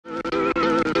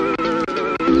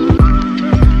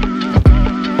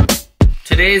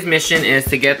today's mission is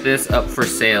to get this up for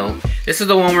sale. This is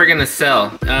the one we're gonna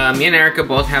sell. Me and Erica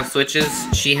both have switches.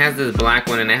 She has this black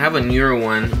one and I have a newer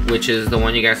one, which is the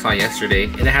one you guys saw yesterday.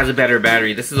 And it has a better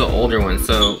battery. This is an older one.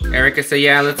 So Erica said,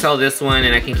 yeah, let's sell this one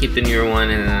and I can keep the newer one,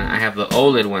 and I have the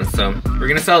OLED one. So we're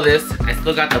gonna sell this. I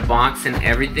still got the box and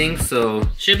everything, so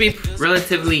should be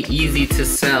relatively easy to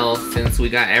sell since we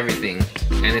got everything.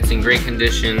 And it's in great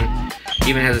condition.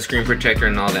 Even has a screen protector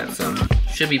and all that, so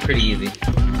should be pretty easy.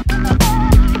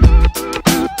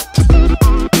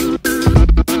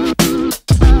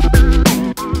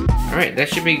 Alright, that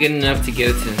should be good enough to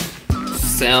get it to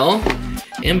sell.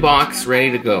 In box,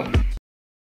 ready to go. Look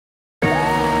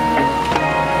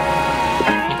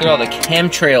at all the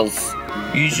chemtrails.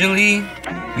 Usually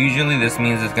this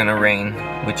means it's gonna rain,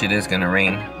 which it is gonna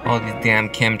rain. All these damn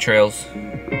chemtrails.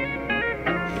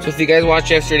 So if you guys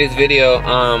watched yesterday's video,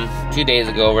 2 days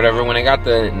ago or whatever, when I got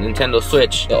the Nintendo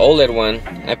Switch, the OLED one,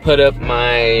 I put up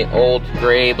my old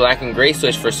gray, black and gray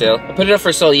Switch for sale. I put it up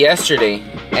for sale yesterday,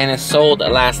 and it sold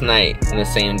last night on the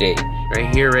same day. Right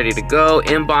here, ready to go,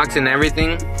 inbox and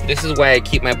everything. This is why I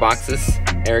keep my boxes.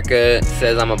 Erica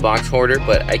says I'm a box hoarder,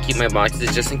 but I keep my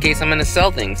boxes just in case I'm gonna sell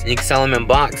things. You can sell them in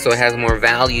box, so it has more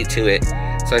value to it.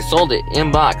 So I sold it in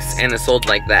box, and it sold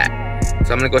like that.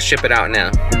 So I'm gonna go ship it out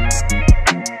now.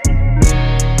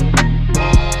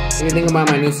 What do you think about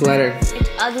my new sweater? It's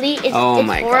ugly. It's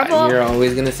my horrible. God, you're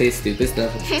always gonna say stupid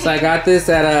stuff. So I got this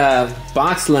at a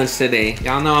box lunch today.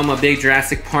 Y'all know I'm a big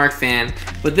Jurassic Park fan,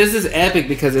 but this is epic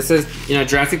because it says, you know,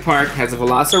 Jurassic Park has a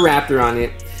Velociraptor on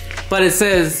it, but it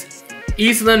says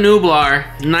Isla Nublar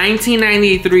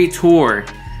 1993 tour.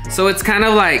 So it's kind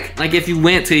of like if you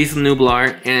went to Isla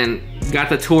Nublar and got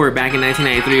the tour back in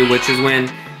 1993, which is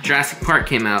when Jurassic Park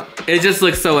came out. It just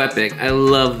looks so epic. I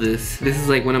love this. This is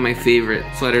like one of my favorite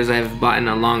sweaters I've bought in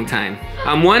a long time.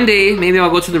 One day, maybe I'll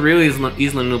go to the real Isla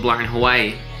Nublar in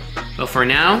Hawaii. But for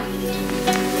now,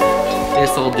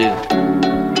 this'll do.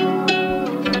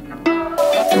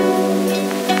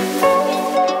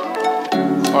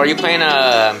 Oh, are you playing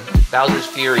Bowser's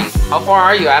Fury? How far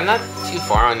are you? I'm not too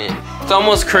far on it. It's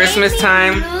almost Christmas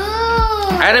time.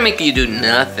 I didn't make you do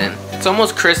nothing. It's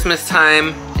almost Christmas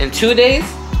time in 2 days.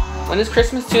 When is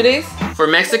Christmas? 2 days? For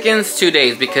Mexicans, 2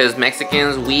 days, because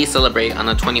Mexicans, we celebrate on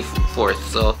the 24th.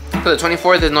 So for the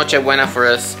 24th is Noche Buena for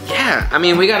us. Yeah, I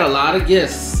mean, we got a lot of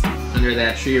gifts under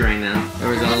that tree right now. There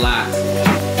was a lot.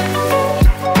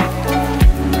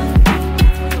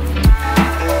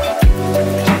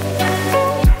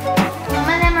 Some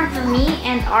of them are for me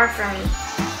and are for me.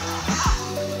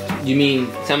 You mean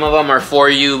some of them are for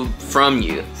you, from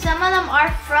you? Some of them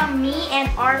are from me and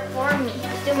are for me.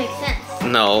 It still makes sense.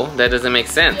 No, that doesn't make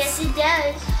sense. Yes, it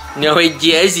does. No, it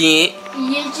doesn't.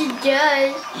 Yes, it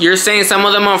does. You're saying some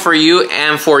of them are for you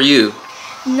and for you.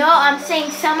 No, I'm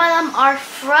saying some of them are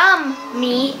from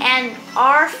me and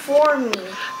are for me.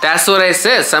 That's what I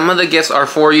said. Some of the gifts are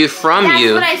for you, from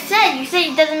you. That's what I said. You said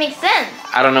it doesn't make sense.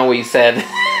 I don't know what you said.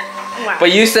 Wow.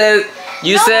 But you said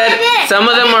some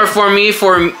of them are for me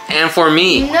and for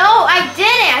me. No, I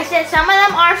didn't. I said some of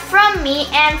them are from me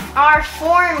and are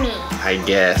for me. I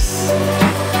guess.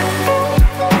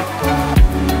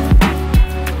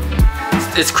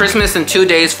 It's Christmas in 2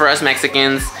 days for us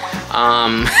Mexicans.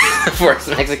 For us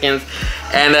Mexicans.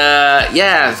 And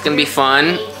yeah, it's gonna be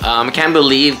fun. I can't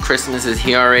believe Christmas is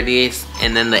here already.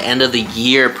 And then the end of the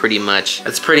year, pretty much.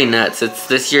 It's pretty nuts.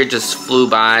 This year just flew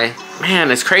by.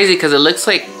 Man, it's crazy because it looks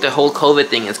like the whole COVID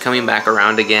thing is coming back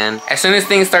around again. As soon as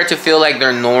things start to feel like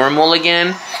they're normal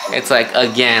again, it's like,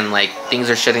 again, like things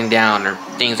are shutting down or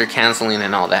things are canceling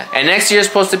and all that. And next year is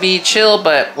supposed to be chill,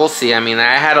 but we'll see. I mean,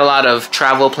 I had a lot of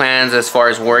travel plans as far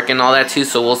as work and all that too,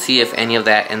 so we'll see if any of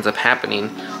that ends up happening.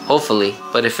 Hopefully.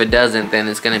 But if it doesn't, then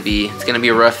it's gonna be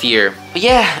a rough year. But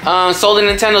yeah, sold the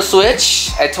Nintendo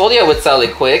Switch. I told you I would sell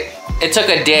it quick. It took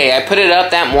a day. I put it up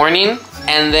that morning.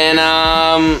 And then,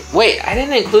 wait, I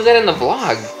didn't include that in the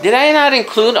vlog. Did I not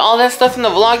include all that stuff in the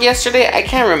vlog yesterday? I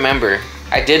can't remember.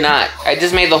 I did not. I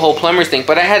just made the whole plumbers thing,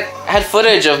 but I had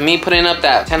footage of me putting up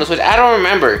that Nintendo Switch. I don't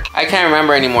remember. I can't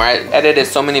remember anymore. I edited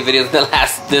so many videos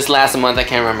this last month, I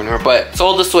can't remember anymore. But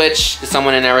sold the Switch to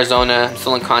someone in Arizona. I'm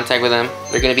still in contact with them.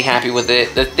 They're gonna be happy with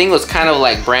it. The thing was kind of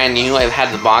like brand new. I've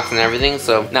had the box and everything,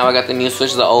 so now I got the new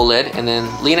Switch, the OLED, and then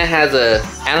Lena has a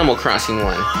Animal Crossing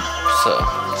one, so.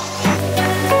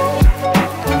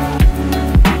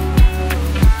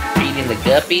 The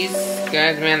guppies,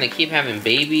 guys, man, they keep having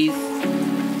babies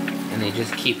and they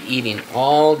just keep eating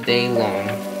all day long.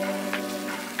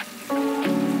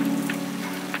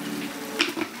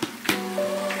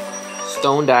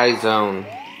 Stone Die Zone.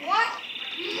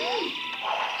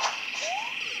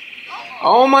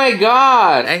 Oh my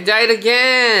god, I died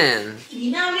again.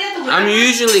 I'm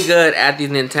usually good at these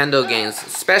Nintendo games,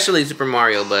 especially Super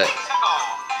Mario, but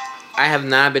I have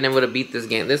not been able to beat this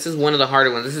game. This is one of the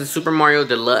harder ones. This is Super Mario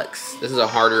Deluxe. This is a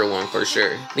harder one for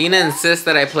sure. Lena insists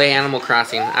that I play Animal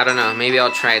Crossing. I don't know, maybe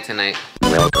I'll try it tonight.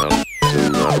 Welcome to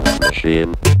Love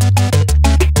Machine.